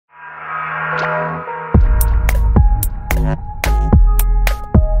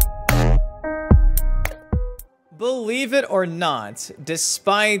Believe it or not,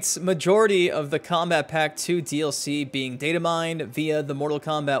 despite majority of the Kombat Pack 2 DLC being data mined via the Mortal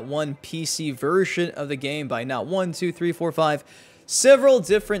Kombat 1 PC version of the game by not 1, 2, 3, 4, 5, several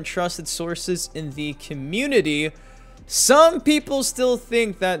different trusted sources in the community, some people still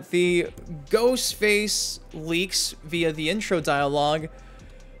think that the Ghostface leaks via the intro dialogue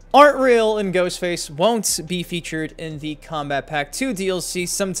aren't real and Ghostface won't be featured in the Kombat Pack 2 DLC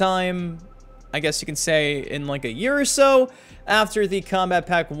sometime, I guess you can say, in like a year or so after the Kombat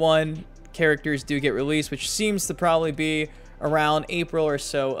Pack 1 characters do get released, which seems to probably be around April or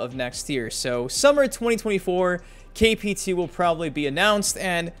so of next year. So summer 2024, KP2 will probably be announced,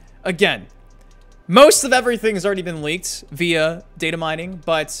 and again, most of everything has already been leaked via data mining,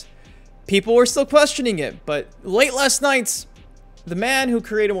 but people were still questioning it. But late last night, the man who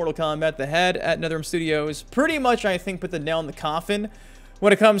created Mortal Kombat, the head at NetherRealm Studios, pretty much, I think, put the nail in the coffin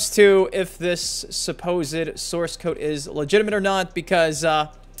when it comes to if this supposed source code is legitimate or not, because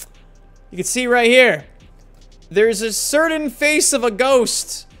you can see right here, there's a certain face of a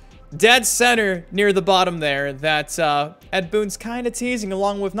ghost dead center near the bottom there that Ed Boon's kind of teasing,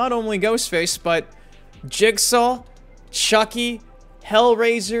 along with not only Ghostface, but Jigsaw, Chucky,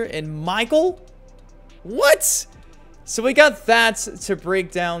 Hellraiser, and Michael? What? So we got that to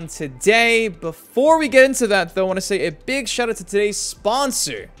break down today. Before we get into that, though, I want to say a big shout out to today's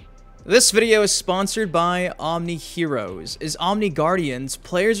sponsor. This video is sponsored by Omni Heroes. As Omni Guardians,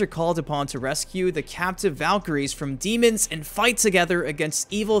 players are called upon to rescue the captive Valkyries from demons and fight together against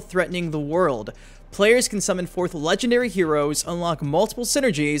evil threatening the world. Players can summon forth legendary heroes, unlock multiple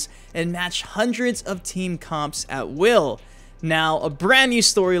synergies, and match hundreds of team comps at will. Now, a brand new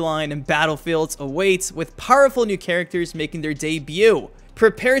storyline and battlefields await, with powerful new characters making their debut.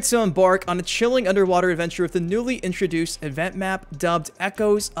 Prepare to embark on a chilling underwater adventure with the newly introduced event map dubbed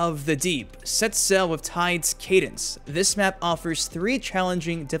Echoes of the Deep. Set sail with Tide's Cadence. This map offers 3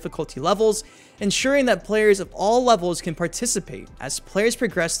 challenging difficulty levels, ensuring that players of all levels can participate. As players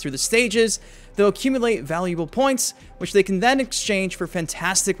progress through the stages, they'll accumulate valuable points, which they can then exchange for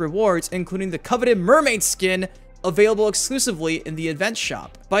fantastic rewards, including the coveted mermaid skin, available exclusively in the event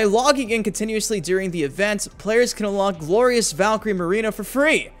shop. By logging in continuously during the event, players can unlock glorious Valkyrie Marina for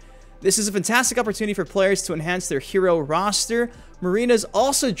free. This is a fantastic opportunity for players to enhance their hero roster. Marina's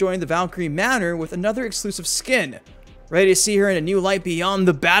also joined the Valkyrie Manor with another exclusive skin. Ready to see her in a new light beyond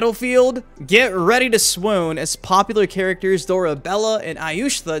the battlefield? Get ready to swoon as popular characters Dorabella and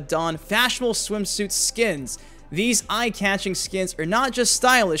Ayushla don fashionable swimsuit skins. These eye-catching skins are not just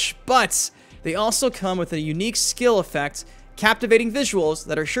stylish, but they also come with a unique skill effect, captivating visuals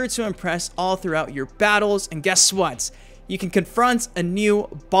that are sure to impress all throughout your battles. And guess what? You can confront a new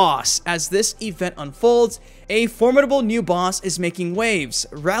boss. As this event unfolds, a formidable new boss is making waves.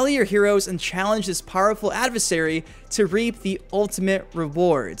 Rally your heroes and challenge this powerful adversary to reap the ultimate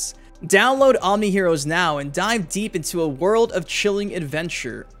rewards. Download Omni Heroes now and dive deep into a world of chilling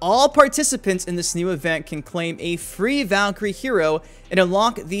adventure. All participants in this new event can claim a free Valkyrie hero and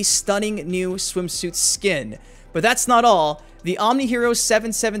unlock the stunning new swimsuit skin. But that's not all. The Omni Heroes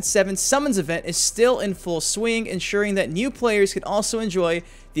 777 Summons event is still in full swing, ensuring that new players can also enjoy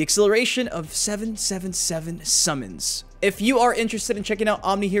the exhilaration of 777 summons. If you are interested in checking out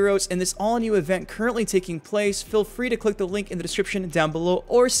Omni Heroes and this all-new event currently taking place, feel free to click the link in the description down below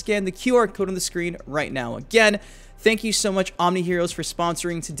or scan the QR code on the screen right now. Again, thank you so much, Omni Heroes, for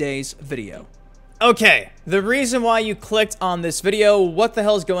sponsoring today's video. Okay, the reason why you clicked on this video, what the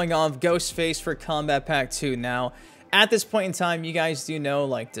hell is going on with Ghostface for Kombat Pack 2? Now, at this point in time, you guys do know,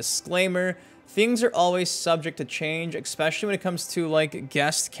 like, disclaimer, things are always subject to change, especially when it comes to, like,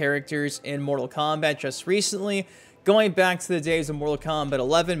 guest characters in Mortal Kombat. Just recently, going back to the days of Mortal Kombat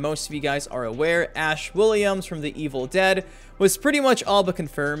 11, most of you guys are aware, Ash Williams from The Evil Dead was pretty much all but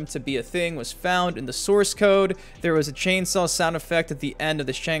confirmed to be a thing, was found in the source code. There was a chainsaw sound effect at the end of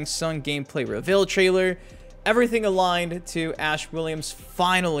the Shang Tsung gameplay reveal trailer. Everything aligned to Ash Williams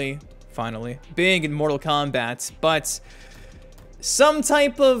finally being in Mortal Kombat, but some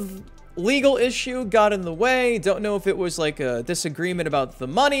type of legal issue got in the way. Don't know if it was like a disagreement about the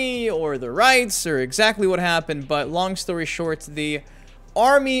money or the rights or exactly what happened, but long story short, the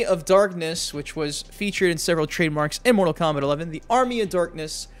Army of Darkness, which was featured in several trademarks in Mortal Kombat 11, the Army of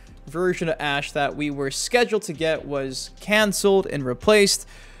Darkness version of Ash that we were scheduled to get was canceled and replaced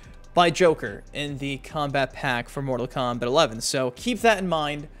by Joker in the Combat Pack for Mortal Kombat 11. So keep that in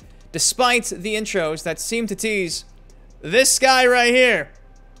mind, despite the intros that seem to tease this guy right here.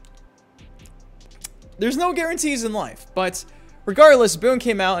 There's no guarantees in life, but regardless, Boon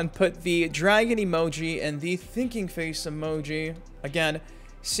came out and put the dragon emoji and the thinking face emoji. Again,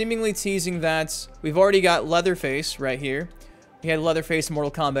 seemingly teasing that we've already got Leatherface right here. We had Leatherface in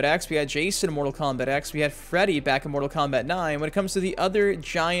Mortal Kombat X. We had Jason in Mortal Kombat X. We had Freddy back in Mortal Kombat 9. When it comes to the other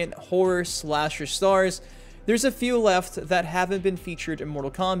giant horror slasher stars, there's a few left that haven't been featured in Mortal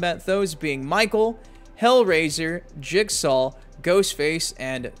Kombat, those being Michael, Hellraiser, Jigsaw, Ghostface,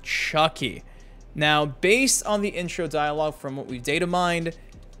 and Chucky. Now, based on the intro dialogue from what we've data mined,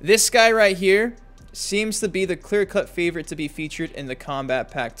 this guy right here seems to be the clear-cut favorite to be featured in the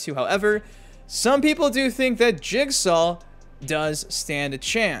Combat Pack 2. However, some people do think that Jigsaw does stand a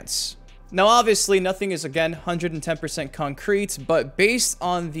chance. Now, obviously, nothing is, again, 110% concrete, but based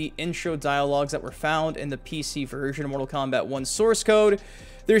on the intro dialogues that were found in the PC version of Mortal Kombat 1 source code,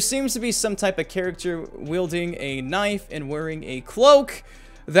 there seems to be some type of character wielding a knife and wearing a cloak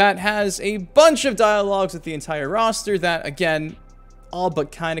that has a bunch of dialogues with the entire roster that, again, all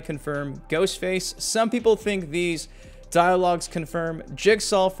but kind of confirm Ghostface. Some people think these dialogues confirm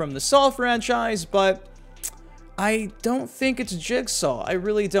Jigsaw from the Saw franchise, but I don't think it's Jigsaw. I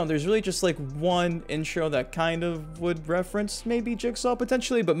really don't. There's really just like one intro that kind of would reference maybe Jigsaw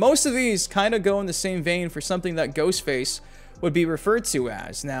potentially, but most of these kind of go in the same vein for something that Ghostface would be referred to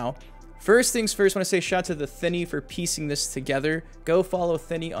as. Now, first things first, I want to say shout out to the Thinny for piecing this together. Go follow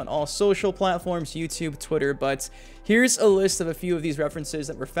Thinny on all social platforms, YouTube, Twitter, but here's a list of a few of these references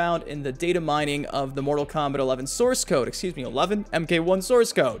that were found in the data mining of the Mortal Kombat 11 source code. Excuse me, 11 MK1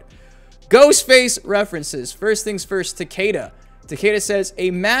 source code. Ghostface references. First things first, Takeda. Takeda says,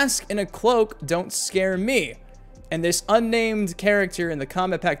 "A mask and a cloak don't scare me." And this unnamed character in the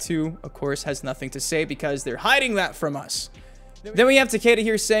Combat Pack 2, of course, has nothing to say because they're hiding that from us. Then we have Takeda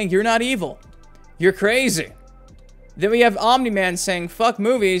here saying, "You're not evil. You're crazy." Then we have Omni-Man saying, "Fuck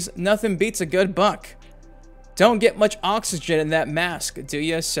movies, nothing beats a good buck. Don't get much oxygen in that mask, do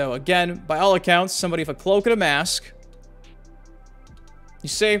ya?" So again, by all accounts, somebody with a cloak and a mask. You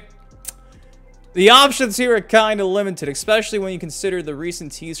see, the options here are kind of limited, especially when you consider the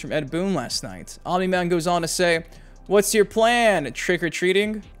recent tease from Ed Boon last night. Omni-Man goes on to say, "What's your plan?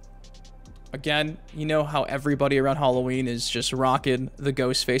 Trick-or-treating?" Again, you know how everybody around Halloween is just rocking the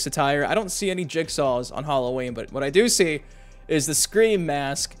Ghostface attire. I don't see any Jigsaws on Halloween, but what I do see is the Scream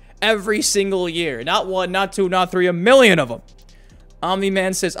mask every single year. Not one, not two, not three, a million of them.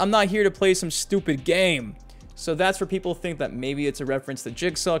 Omni-Man says, "I'm not here to play some stupid game." So that's where people think that maybe it's a reference to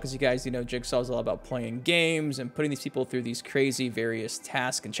Jigsaw, because you guys, you know, Jigsaw is all about playing games and putting these people through these crazy various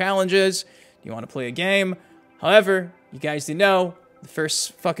tasks and challenges. You want to play a game. However, you guys do know, the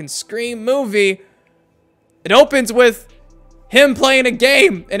first fucking Scream movie, it opens with him playing a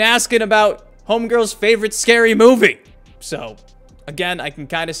game and asking about Homegirl's favorite scary movie. So, again, I can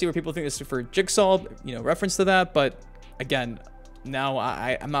kind of see where people think this is for Jigsaw, you know, reference to that, but again, now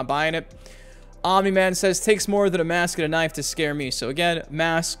I'm not buying it. Omni-Man says, "Takes more than a mask and a knife to scare me." So again,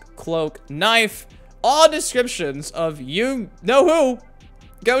 mask, cloak, knife, all descriptions of you know who,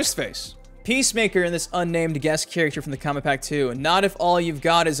 Ghostface. Peacemaker in this unnamed guest character from the Combat Pack 2. "Not if all you've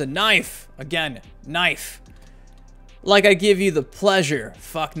got is a knife." Again, knife. "Like I give you the pleasure,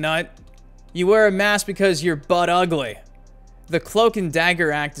 fucknut. You wear a mask because you're butt ugly. The cloak and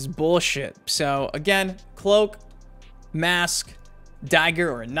dagger act is bullshit." So again, cloak, mask,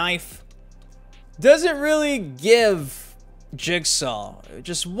 dagger, or a knife. Doesn't really give Jigsaw.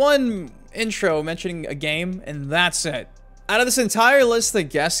 Just one intro mentioning a game, and that's it. Out of this entire list of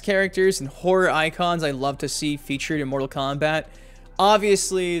guest characters and horror icons I'd love to see featured in Mortal Kombat,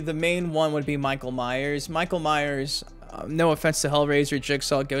 obviously the main one would be Michael Myers. Michael Myers, no offense to Hellraiser,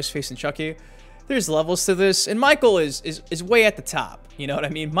 Jigsaw, Ghostface, and Chucky, there's levels to this, and Michael is way at the top. You know what I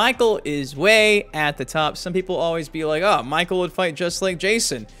mean? Michael is way at the top. Some people always be like, "Oh, Michael would fight just like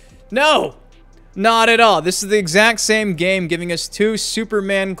Jason." No! Not at all. This is the exact same game giving us two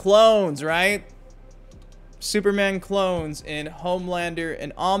Superman clones, right? Superman clones in Homelander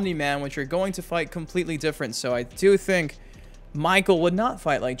and Omni-Man, which are going to fight completely different. So I do think Michael would not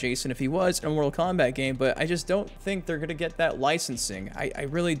fight like Jason if he was in a Mortal Kombat game, but I just don't think they're going to get that licensing. I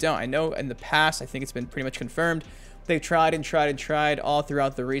really don't. I know in the past, I think it's been pretty much confirmed, they've tried and tried and tried all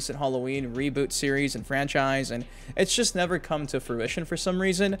throughout the recent Halloween reboot series and franchise, and it's just never come to fruition for some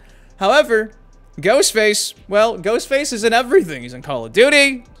reason. However, Ghostface, well, Ghostface is in everything. He's in Call of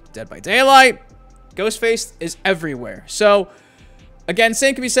Duty, Dead by Daylight. Ghostface is everywhere. So, again,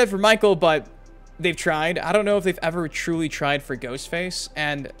 same can be said for Michael, but they've tried. I don't know if they've ever truly tried for Ghostface,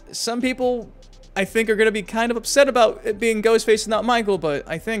 and some people, I think, are going to be kind of upset about it being Ghostface and not Michael, but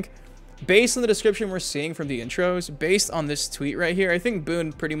I think, based on the description we're seeing from the intros, based on this tweet right here, I think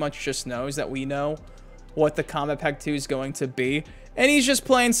Boon pretty much just knows that we know what the Combat Pack 2 is going to be, And he's just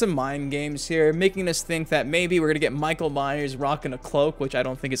playing some mind games here, making us think that maybe we're going to get Michael Myers rocking a cloak, which I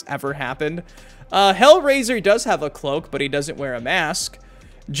don't think has ever happened. Hellraiser does have a cloak, but he doesn't wear a mask.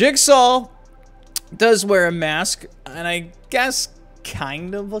 Jigsaw does wear a mask, and I guess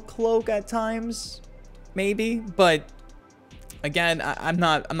kind of a cloak at times, maybe. But again, I'm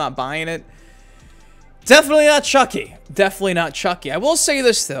not buying it. Definitely not Chucky. Definitely not Chucky. I will say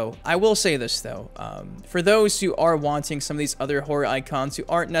this though. For those who are wanting some of these other horror icons who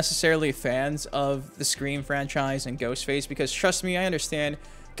aren't necessarily fans of the Scream franchise and Ghostface, because trust me, I understand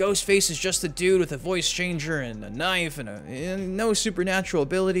Ghostface is just a dude with a voice changer and a knife and no supernatural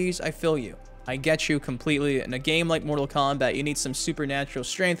abilities. I feel you. I get you completely. In a game like Mortal Kombat, you need some supernatural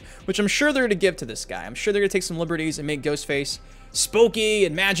strength, which I'm sure they're going to give to this guy. I'm sure they're going to take some liberties and make Ghostface spooky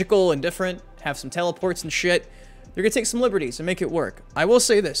and magical and different, have some teleports and shit. They're going to take some liberties and make it work. I will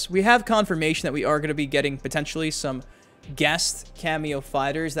say this. We have confirmation that we are going to be getting potentially some guest cameo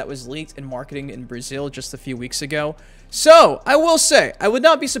fighters that was leaked in marketing in Brazil just a few weeks ago. So, I will say, I would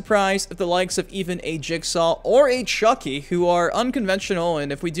not be surprised if the likes of even a Jigsaw or a Chucky, who are unconventional, and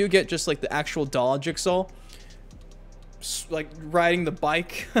if we do get just like the actual doll Jigsaw, like riding the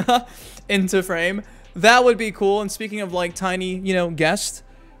bike into frame, that would be cool. And speaking of like tiny, you know, guest,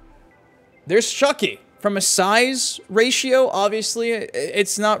 there's Chucky. From a size ratio, obviously,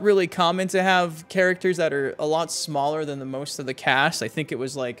 it's not really common to have characters that are a lot smaller than the most of the cast. I think it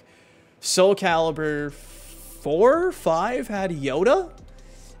was like Soul Calibur 4 or 5 had Yoda.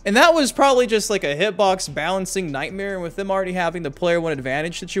 And that was probably just like a hitbox balancing nightmare. And with them already having the player one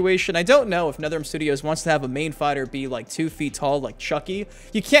advantage situation, I don't know if NetherRealm Studios wants to have a main fighter be like 2 feet tall like Chucky.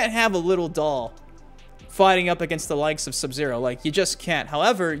 You can't have a little doll fighting up against the likes of Sub-Zero. Like, you just can't.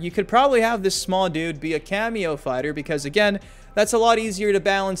 However, you could probably have this small dude be a cameo fighter because, again, that's a lot easier to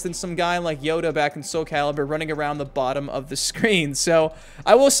balance than some guy like Yoda back in Soul Calibur running around the bottom of the screen. So,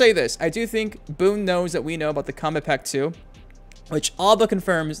 I will say this. I do think Boon knows that we know about the Combat Pack 2, which all but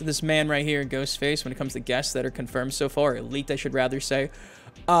confirms this man right here, Ghostface, when it comes to guests that are confirmed so far, or leaked, I should rather say.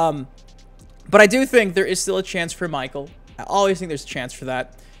 But I do think there is still a chance for Michael. I always think there's a chance for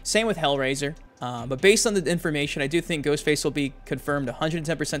that. Same with Hellraiser. But based on the information, I do think Ghostface will be confirmed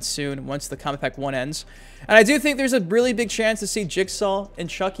 110% soon once the Combat Pack 1 ends. And I do think there's a really big chance to see Jigsaw and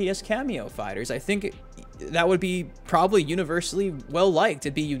Chucky as cameo fighters. I think that would be probably universally well-liked.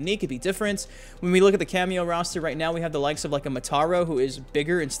 It'd be unique, it'd be different. When we look at the cameo roster right now, we have the likes of like a Mataro, who is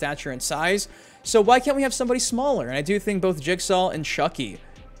bigger in stature and size. So why can't we have somebody smaller? And I do think both Jigsaw and Chucky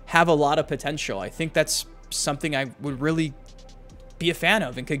have a lot of potential. I think that's something I would really be a fan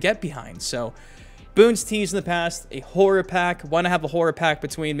of and could get behind. So Boon's teased in the past a horror pack. Why not have a horror pack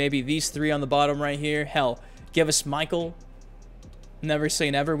between maybe these three on the bottom right here? Hell, give us Michael. Never say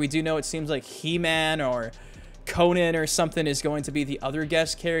never. We do know it seems like He-Man or Conan or something is going to be the other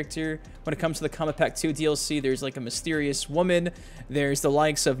guest character. When it comes to the Combat Pack 2 DLC, there's like a mysterious woman. There's the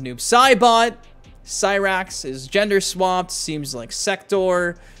likes of Noob Saibot. Cyrax is gender swapped. Seems like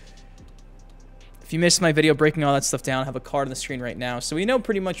Sector. If you missed my video breaking all that stuff down, I have a card on the screen right now. So we know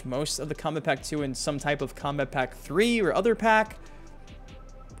pretty much most of the Combat Pack 2 and some type of Combat Pack 3 or other pack.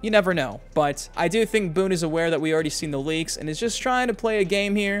 You never know. But I do think Boon is aware that we already seen the leaks and is just trying to play a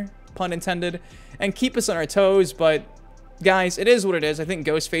game here, pun intended, and keep us on our toes. But guys, it is what it is. I think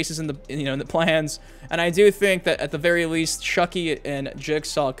Ghostface is in the in the plans, and I do think that at the very least, Chucky and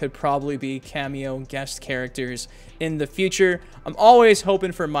Jigsaw could probably be cameo guest characters in the future. I'm always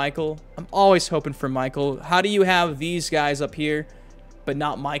hoping for Michael. How do you have these guys up here, but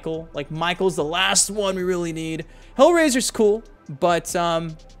not Michael? Like, Michael's the last one we really need. Hellraiser's cool, but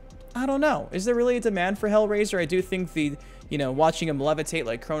I don't know. Is there really a demand for Hellraiser? I do think the watching him levitate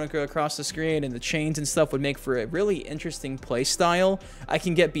like Chronica across the screen and the chains and stuff would make for a really interesting play style. I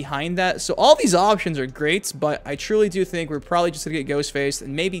can get behind that. So all these options are great, but I truly do think we're probably just going to get Ghostface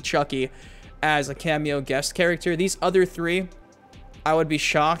and maybe Chucky as a cameo guest character. These other three, I would be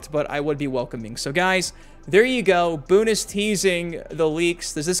shocked, but I would be welcoming. So guys, there you go. Boon is teasing the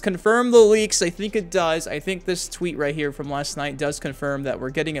leaks. Does this confirm the leaks? I think it does. I think this tweet right here from last night does confirm that we're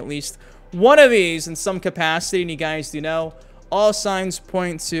getting at least one of these in some capacity, and you guys do know all signs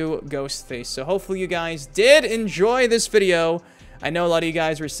point to Ghostface. So hopefully you guys did enjoy this video. I know a lot of you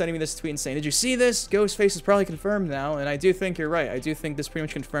guys were sending me this tweet and saying, did you see this? Ghostface is probably confirmed now, and I do think you're right. I do think this pretty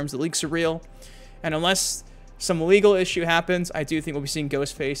much confirms the leaks are real, and unless some legal issue happens, I do think we'll be seeing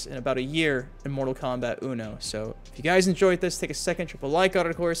Ghostface in about a year in Mortal Kombat Uno. So if you guys enjoyed this, take a second, drop a like on it,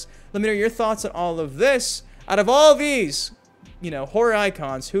 of course. Let me know your thoughts on all of this. Out of all these horror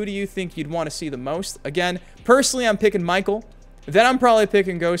icons, who do you think you'd want to see the most? Again, personally, I'm picking Michael. Then I'm probably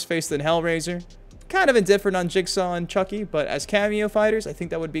picking Ghostface, then Hellraiser. kind of indifferent on Jigsaw and Chucky, but as cameo fighters, I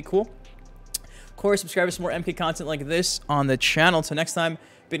think that would be cool. Of course, subscribe to some more MK content like this on the channel. Till next time,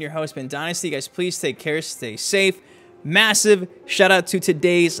 been your host, Ben Dynasty. Guys, please take care, stay safe. Massive shout out to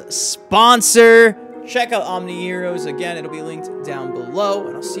today's sponsor. Check out Omni Heroes. Again, it'll be linked down below,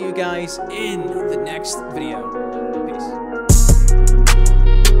 and I'll see you guys in the next video. Peace.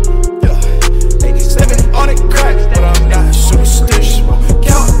 Yeah, 87 on it crack, but I'm not superstitious.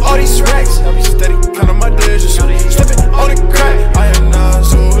 Count all these racks, I'll be steady, count on my digits.